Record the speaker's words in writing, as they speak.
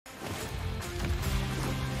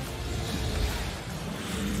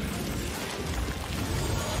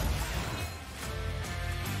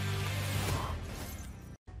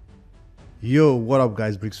Yo, what up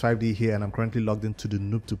guys, Bricks5D here, and I'm currently logged into the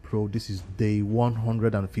Noob2Pro. This is day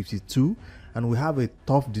 152 and we have a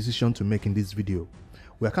tough decision to make in this video.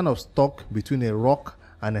 We are kind of stuck between a rock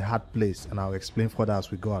and a hard place, and I'll explain further as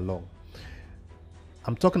we go along.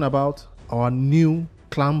 I'm talking about our new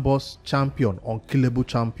clan boss champion, unkillable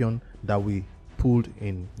champion that we pulled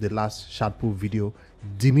in the last Shadpool video,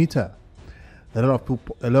 Demytha. A lot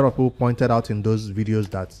of people pointed out in those videos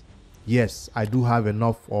that yes, I do have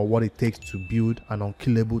enough or what it takes to build an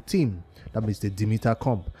unkillable team. That means the Demytha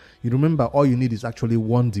comp. You remember, all you need is actually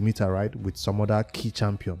one Demytha, right? With some other key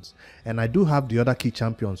champions. And I do have the other key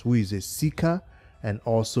champions, who is a Seeker and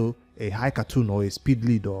also a High Cartoon or a Speed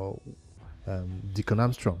Lead or Deacon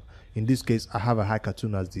Armstrong. In this case, I have a High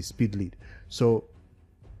Cartoon as the Speed Lead. So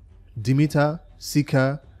Demytha,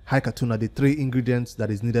 Seeker, High Cartoon are the three ingredients that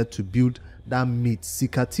is needed to build that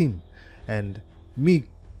mid-Seeker team. And me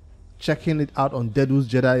checking it out on Deadwood's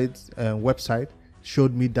Jedi's website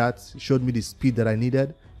showed me the speed that I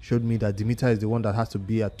needed, showed me that Demytha is the one that has to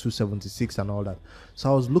be at 276 and all that.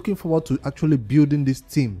 So I was looking forward to actually building this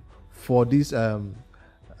team for this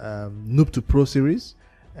Noob2Pro series,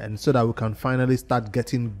 and so that we can finally start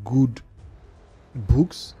getting good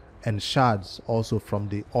books and shards also from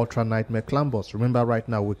the Ultra Nightmare clan boss. Remember, right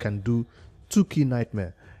now we can do 2 key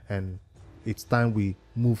nightmare, and it's time we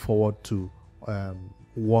move forward to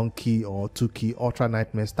 1 key or 2 key Ultra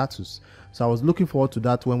Nightmare status. So I was looking forward to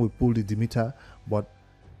that when we pulled the Demytha, but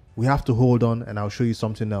we have to hold on, and I'll show you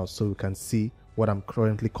something else so you can see what I'm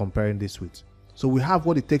currently comparing this with. So we have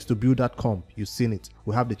what it takes to build that comp. You've seen it.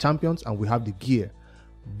 We have the champions and we have the gear,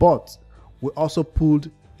 but we also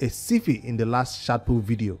pulled a Siphi in the last Shadpool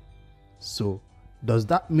video. So does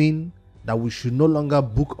that mean that we should no longer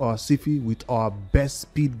book our Siphi with our best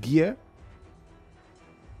speed gear?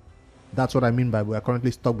 That's what I mean by we are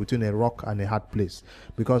currently stuck between a rock and a hard place,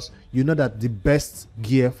 because you know that the best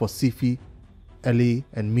gear for Siphi early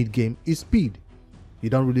and mid game is speed. You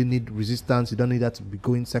don't really need resistance. You don't need that to be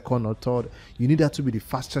going second or third. You need that to be the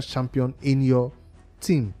fastest champion in your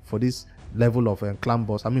team for this level of clan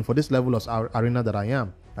boss. I mean, for this level of arena that I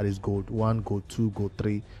am, that is gold 1, gold 2, gold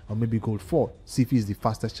 3, or maybe gold 4. Siphi is the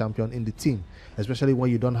fastest champion in the team, especially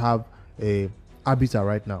when you don't have a arbiter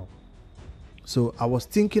right now. So I was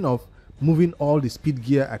thinking of moving all the speed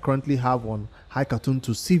gear I currently have on High Cartoon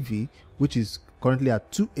to Siphi, which is currently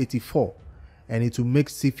at 284, and it will make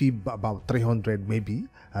Siphi about 300 maybe.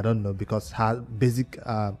 I don't know, because her basic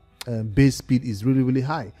base speed is really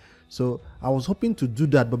high. So I was hoping to do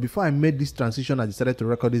that, but before I made this transition, I decided to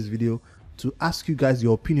record this video to ask you guys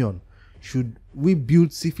your opinion. Should we build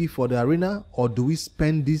Siphi for the arena, or do we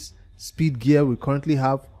spend this speed gear we currently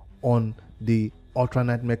have on the Ultra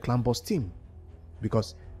Nightmare clan boss team?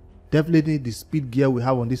 Because definitely the speed gear we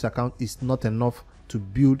have on this account is not enough to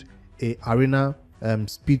build a arena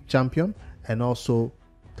speed champion and also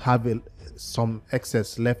have some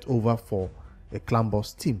excess left over for a clan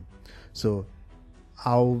boss team. So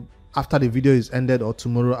after the video is ended, or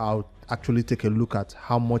tomorrow, I'll actually take a look at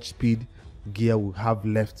how much speed gear we have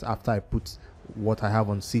left after I put what I have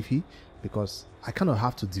on Siphi, because I kind of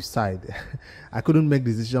have to decide. I couldn't make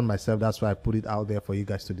the decision myself. That's why I put it out there for you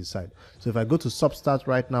guys to decide. So if I go to Substat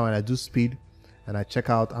right now and I do speed and I check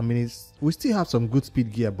out, I mean, we still have some good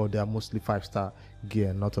speed gear, but they are mostly 5-star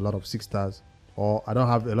gear, not a lot of 6 stars. Or I don't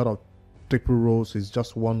have a lot of triple rows. It's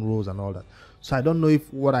just 1 rows and all that. So I don't know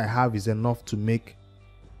if what I have is enough to make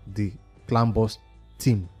the clan boss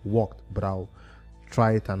team work, but I'll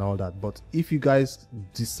try it and all that. But if you guys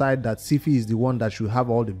decide that Siphi is the one that should have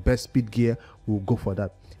all the best speed gear, we'll go for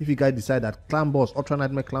that. If you guys decide that clan boss, Ultra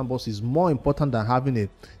Nightmare clan boss, is more important than having a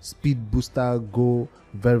speed booster go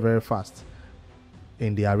very fast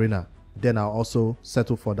in the arena, then I'll also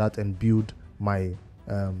settle for that and build my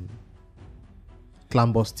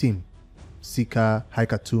clan boss team, Seeker, High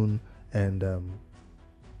Cartoon, and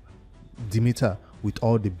Demytha with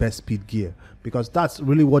all the best speed gear, because that's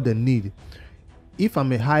really what they need. If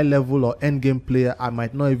I'm a high level or end game player, I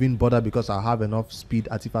might not even bother, because I have enough speed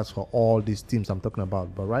artifacts for all these teams I'm talking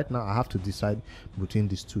about. But right now I have to decide between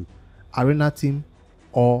these two: arena team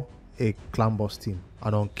or a clan boss team,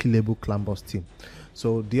 an unkillable clan boss team.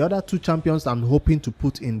 So the other 2 champions I'm hoping to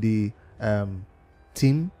put in the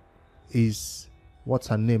team is, what's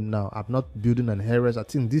her name now? I'm not building an heiress. I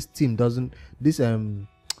think this team doesn't, this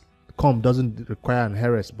comp doesn't require an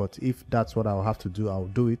heiress, but if that's what I'll have to do, I'll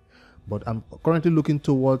do it. But I'm currently looking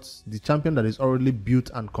towards the champion that is already built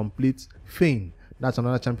and complete, Fane. That's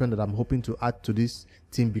another champion that I'm hoping to add to this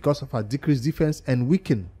team because of her decreased defense and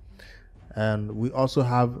weaken. And we also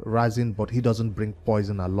have Rising, but he doesn't bring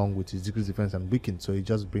poison along with his decreased defense and weaken, so he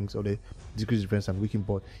just brings all the decreased defense and weaken.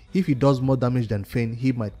 But if he does more damage than Feign,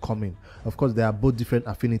 he might come in. Of course, they are both different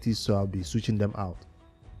affinities, so I'll be switching them out.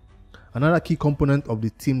 Another key component of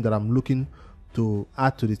the team that I'm looking to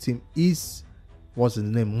add to the team is, what's the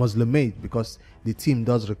name, Muslimate, because the team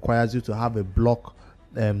does requires you to have a block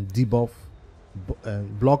debuff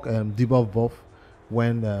buff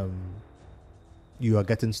when you are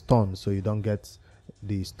getting stunned, so you don't get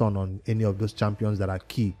the stun on any of those champions that are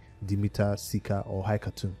key, Demytha, Seeker, or High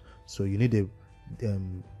Cartoon. So you need a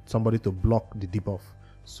somebody to block the debuff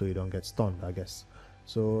so you don't get stunned, I guess.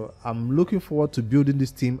 So I'm looking forward to building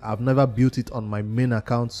this team. I've never built it on my main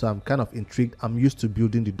account, so I'm kind of intrigued. I'm used to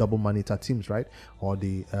building the double monitor teams, right, or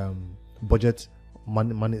the budget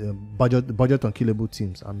unkillable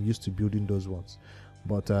teams. I'm used to building those ones,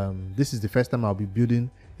 but this is the first time I'll be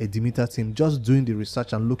building a Demytha team, just doing the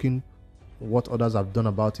research and looking what others have done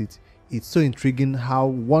about it. It's so intriguing how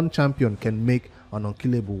one champion can make an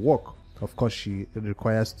unkillable work. Of course, she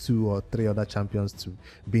requires 2 or 3 other champions to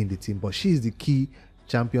be in the team, but she is the key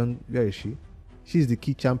champion. Where is she? She's the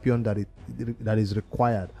key champion that is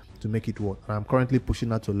required to make it work. And I'm currently pushing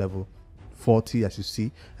her to level 40, as you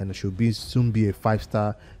see, and she'll soon be a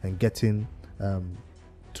 5-star and getting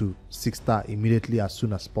to 6-star immediately as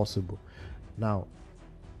soon as possible. Now,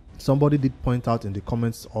 somebody did point out in the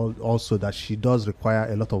comments also that she does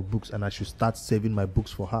require a lot of books, and I should start saving my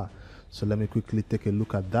books for her. So let me quickly take a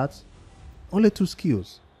look at that. Only 2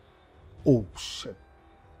 skills. Oh shit.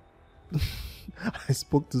 I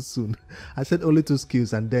spoke too soon. I said only 2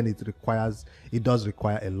 skills, and then it does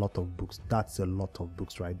require a lot of books. That's a lot of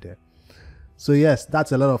books right there. So yes,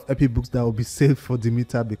 that's a lot of epic books that will be saved for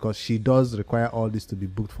Demytha, because she does require all this to be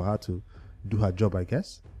booked for her to do her job, I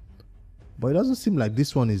guess. But it doesn't seem like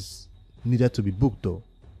this one is needed to be booked though.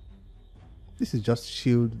 This is just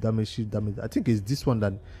shield damage. I think it's this one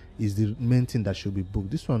that is the main thing that should be booked.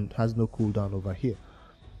 This one has no cooldown over here.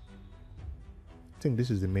 I think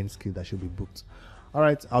this is the main skill that should be booked.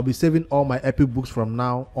 Alright, I'll be saving all my epic books from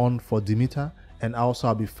now on for Demytha, and also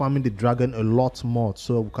I'll be farming the dragon a lot more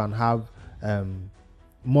so we can have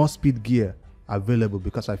more speed gear available,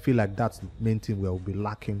 because I feel like that's the main thing we'll be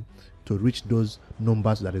lacking to reach those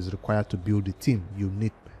numbers that is required to build the team. You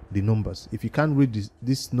need the numbers. If you can't read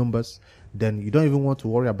these numbers, then you don't even want to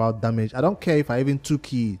worry about damage. I don't care if I even 2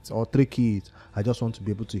 key hits or 3 key hits. I just want to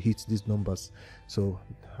be able to hit these numbers. So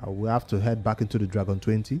we have to head back into the Dragon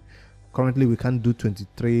 20. Currently we can't do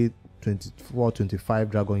 23, 24, 25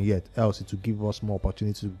 dragon yet, else it will give us more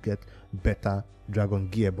opportunity to get better dragon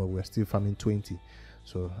gear, but we're still farming 20.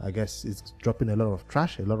 So I guess it's dropping a lot of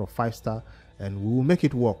trash, a lot of 5-star, and we will make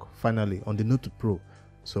it work finally on the Noob2Pro.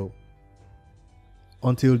 So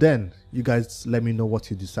until then, you guys let me know what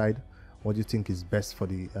you decide. What do you think is best for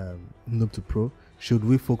the Noob2Pro? Should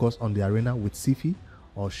we focus on the arena with Siphi,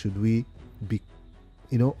 or should we be,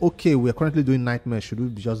 okay, we're currently doing Nightmare, should we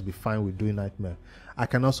just be fine with doing Nightmare? I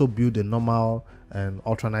can also build a normal and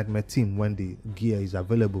Ultra Nightmare team when the gear is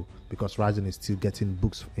available, because Rising is still getting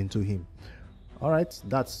books into him. Alright,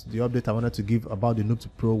 that's the update I wanted to give about the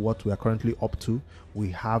Noob2Pro, what we are currently up to. We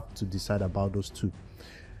have to decide about those two.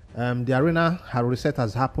 The arena reset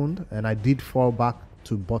has happened, and I did fall back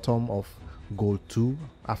to bottom of gold 2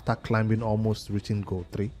 after climbing, almost reaching gold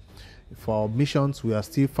 3. For missions, we are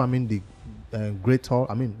still farming the Great Hall.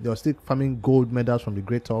 They are still farming gold medals from the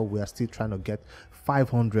Great Hall. We are still trying to get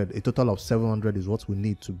 500. A total of 700 is what we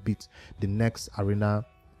need to beat the next arena,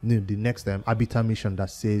 the next Arbiter mission that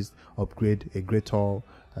says upgrade a Great Hall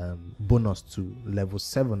bonus to level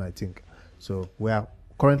 7, I think. So we are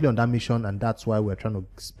currently on that mission, and that's why we're trying to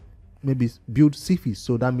maybe build Siphi,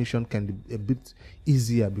 so that mission can be a bit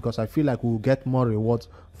easier, because I feel like we'll get more rewards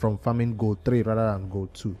from farming gold 3 rather than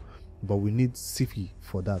gold 2. But we need Siphi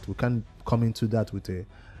for that. We can't come into that with a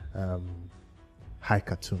High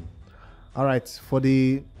Cartoon. Alright, for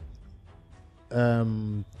the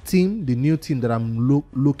team, the new team that I'm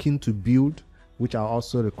looking to build, which I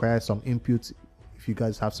also require some input if you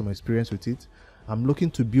guys have some experience with it. I'm looking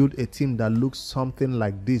to build a team that looks something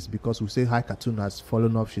like this, because we say High Cartoon has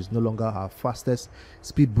fallen off. She's no longer our fastest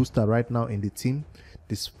speed booster right now in the team.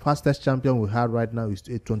 This fastest champion we have right now is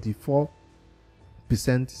a 24%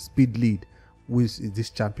 speed lead with this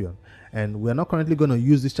champion, and we're not currently going to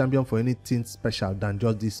use this champion for anything special than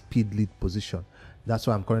just this speed lead position. That's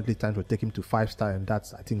why I'm currently trying to take him to 5-star, and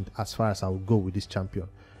that's, I think, as far as I will go with this champion.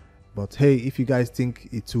 But hey, if you guys think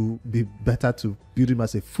it will be better to build him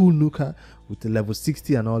as a full nuker with the level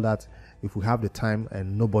 60 and all that, if we have the time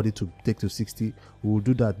and nobody to take to 60, we will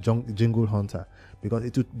do that Jungle Hunter, because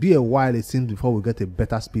it would be a while, it seems, before we get a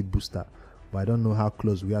better speed booster. But I don't know how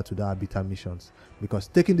close we are to the Arbiter missions, because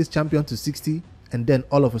taking this champion to 60 and then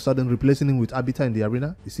all of a sudden replacing him with Arbiter in the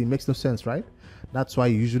arena, you see, makes no sense, right? That's why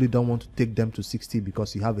you usually don't want to take them to 60,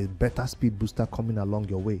 because you have a better speed booster coming along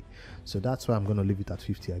your way. So that's why I'm going to leave it at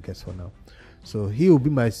 50, I guess, for now. So he will be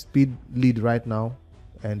my speed lead right now,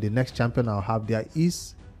 and the next champion I'll have there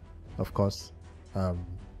is, of course,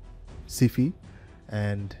 Siphi.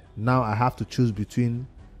 And now I have to choose between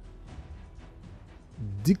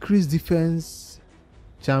decreased defense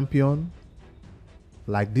champion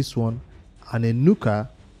like this one and a nuker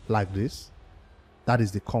like this. That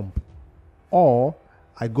is the comp. Or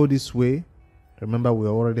I go this way. Remember, we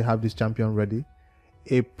already have this champion ready.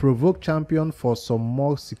 A provoke champion for some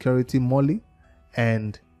more security molly,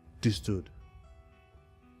 and this dude.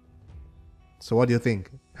 So what do you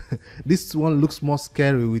think? This one looks more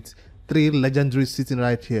scary with 3 legendaries sitting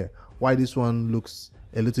right here. Why this one looks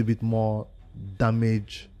a little bit more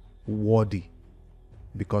damage worthy?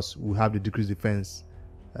 Because we have the decreased defense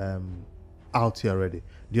out here already.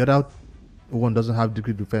 The other one doesn't have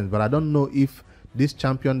decreased defense, but I don't know if this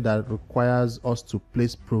champion that requires us to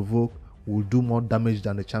place provoke will do more damage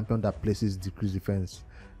than the champion that places decreased defense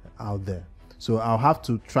out there. So I'll have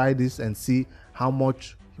to try this and see how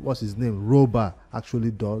much, what's his name, Roba,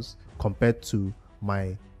 actually does compared to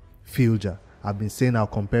my Filger. I've been saying I'll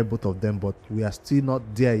compare both of them, but we are still not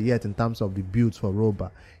there yet in terms of the builds for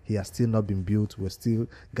Roba. He has still not been built. We're still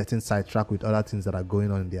getting sidetracked with other things that are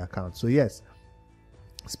going on in the account. So yes,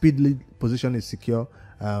 speed lead position is secure.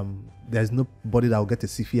 There's nobody that will get a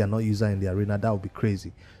Siphi and not use her in the arena. That would be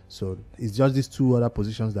crazy. So it's just these 2 other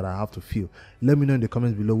positions that I have to fill. Let me know in the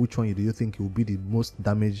comments below which one do you think will be the most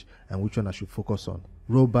damage and which one I should focus on.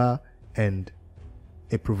 Roba and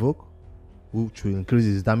a provoke, which will increase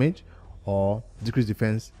his damage, or decrease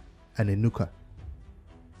defense and a nuker,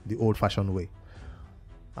 the old-fashioned way.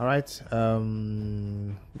 All right,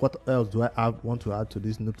 what else do I want to add to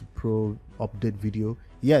this Noob2Pro update video?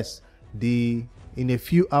 Yes, in a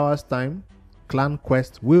few hours time, clan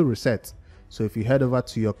quest will reset. So if you head over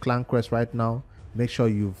to your clan quest right now, make sure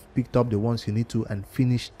you've picked up the ones you need to and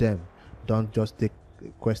finish them. Don't just take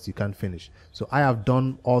quest you can't finish. So I have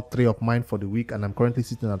done all 3 of mine for the week, and I'm currently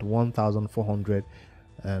sitting at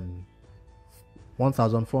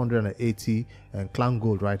 1,480 and clan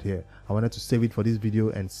gold right here. I wanted to save it for this video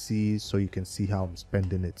and see, so you can see how I'm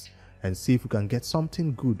spending it and see if we can get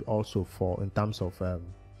something good also for in terms of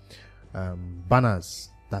banners.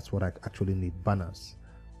 That's what I actually need, banners.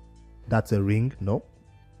 That's a ring. No,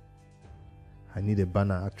 I need a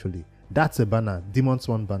banner actually. That's a banner, Demon's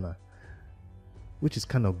One banner, which is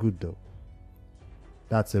kind of good though.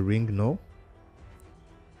 That's a ring. No,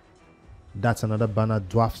 that's another banner,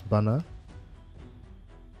 Dwarf's banner.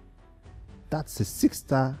 That's a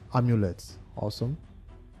 6-star amulet. Awesome.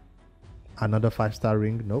 Another 5-star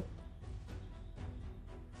ring. Nope.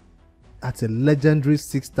 That's a legendary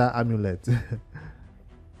 6-star amulet.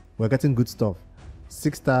 We're getting good stuff.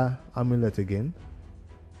 6-star amulet again.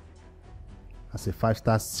 That's a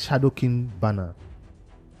 5-star Shadow King banner.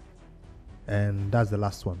 And that's the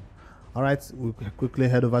last one. Alright, we'll quickly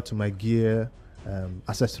head over to my gear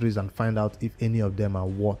accessories and find out if any of them are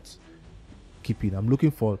worth keeping. I'm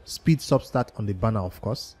looking for speed substat on the banner, of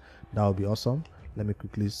course. That would be awesome. Let me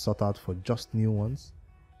quickly sort out for just new ones.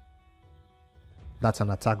 That's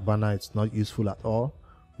an attack banner. It's not useful at all.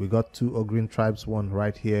 We got 2 Ogreen tribes, one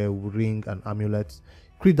right here, ring and amulet.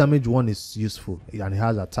 Crit damage one is useful, and it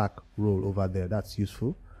has attack roll over there. That's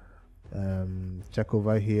useful. Check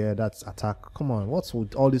over here. That's attack. Come on, what's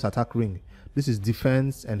with all this attack ring? This is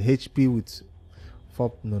defense and HP with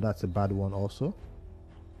 4. No, that's a bad one also.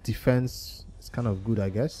 Defense is kind of good, I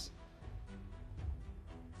guess.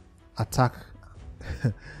 Attack.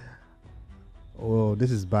 Oh,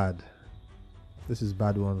 this is bad. This is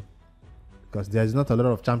bad one, because there's not a lot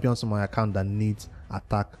of champions on my account that needs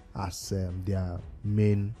attack as their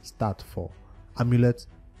main stat for amulet,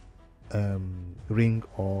 ring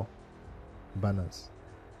or banners.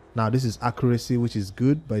 Now this is accuracy, which is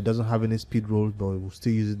good, but it doesn't have any speed roll, but we'll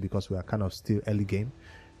still use it because we are kind of still early game.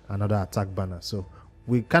 Another attack banner. So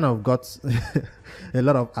we kind of got a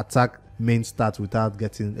lot of attack main stats without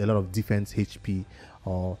getting a lot of defense, HP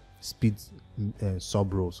or speed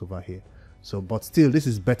sub rolls over here. So, but still, this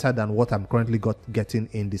is better than what I'm currently getting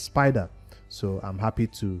in the spider. So I'm happy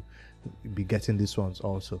to be getting these ones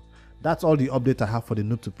also. That's all the update I have for the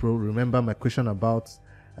Noob2Pro. Remember my question about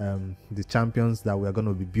the champions that we are going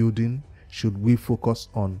to be building. Should we focus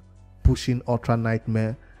on pushing Ultra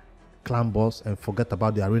Nightmare clan boss and forget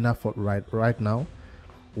about the arena for right now.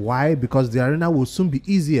 Why? Because the arena will soon be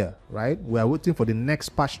easier, right? We are waiting for the next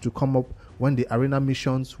patch to come up when the arena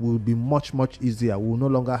missions will be much easier. We'll no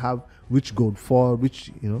longer have rich gold 4,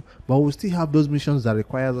 rich, but we'll still have those missions that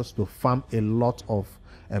requires us to farm a lot of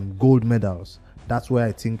gold medals. That's where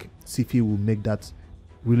I think Siphi will make that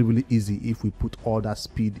really easy. If we put all that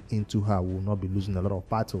speed into her, we'll not be losing a lot of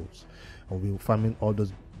battles, and we'll be farming all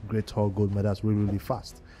those great haul gold medals really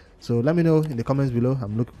fast. So let me know in the comments below.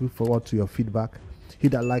 I'm looking forward to your feedback.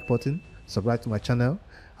 Hit that like button, subscribe to my channel.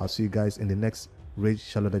 I'll see you guys in the next Rage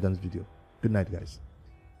Shallow Legends video. Good night, guys.